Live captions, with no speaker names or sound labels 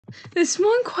This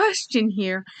one question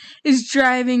here is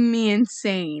driving me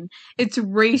insane. It's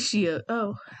ratio.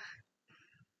 Oh.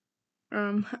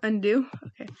 Undo.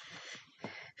 Okay.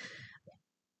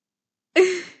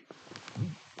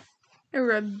 I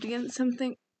rubbed against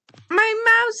something. My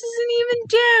mouse isn't even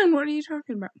down. What are you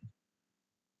talking about?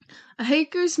 A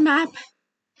hiker's map.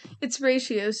 It's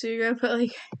ratio, so you're gonna put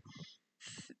like.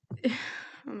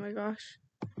 Oh my gosh.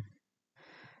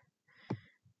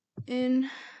 In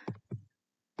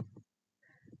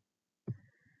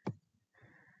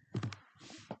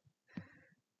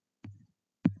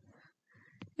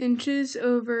inches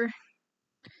over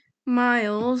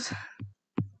miles,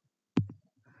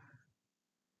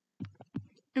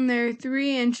 and there are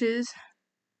 3 inches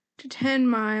to 10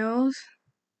 miles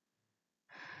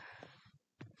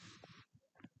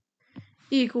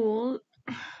equals,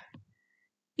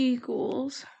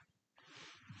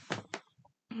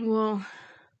 well,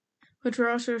 which we're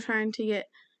also trying to get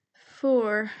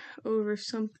 4 over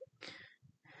something.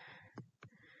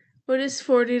 What is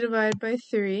 40 divided by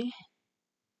 3?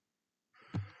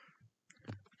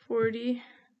 40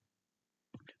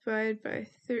 divided by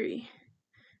 3.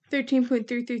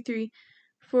 13.333.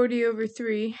 40 over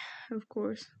 3, of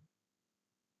course.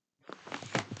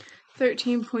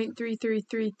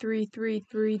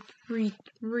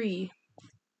 13.33333333.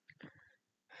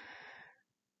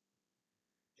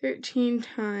 13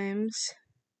 times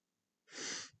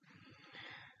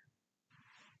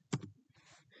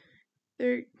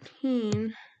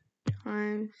 13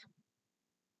 times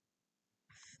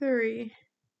 3,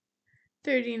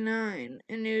 39,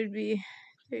 and it would be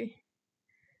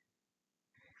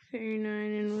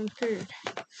 39 and 1/3.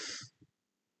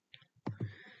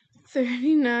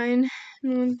 39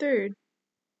 and 1/3.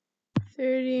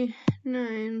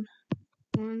 39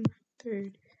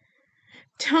 1/3.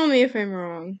 Tell me if I'm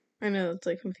wrong. I know it's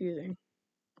like confusing.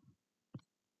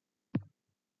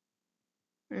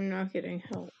 I'm not getting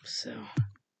help, so.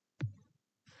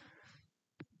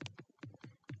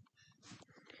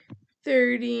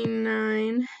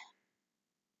 39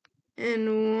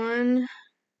 and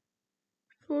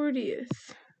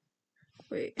 1/40th.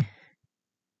 Wait.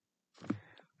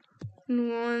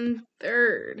 And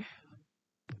 1/3.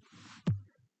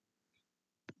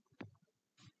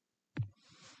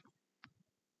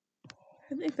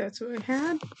 I think that's what I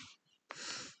had.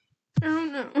 I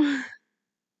don't know.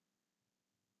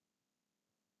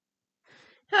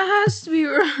 That has to be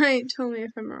right. Tell me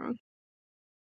if I'm wrong.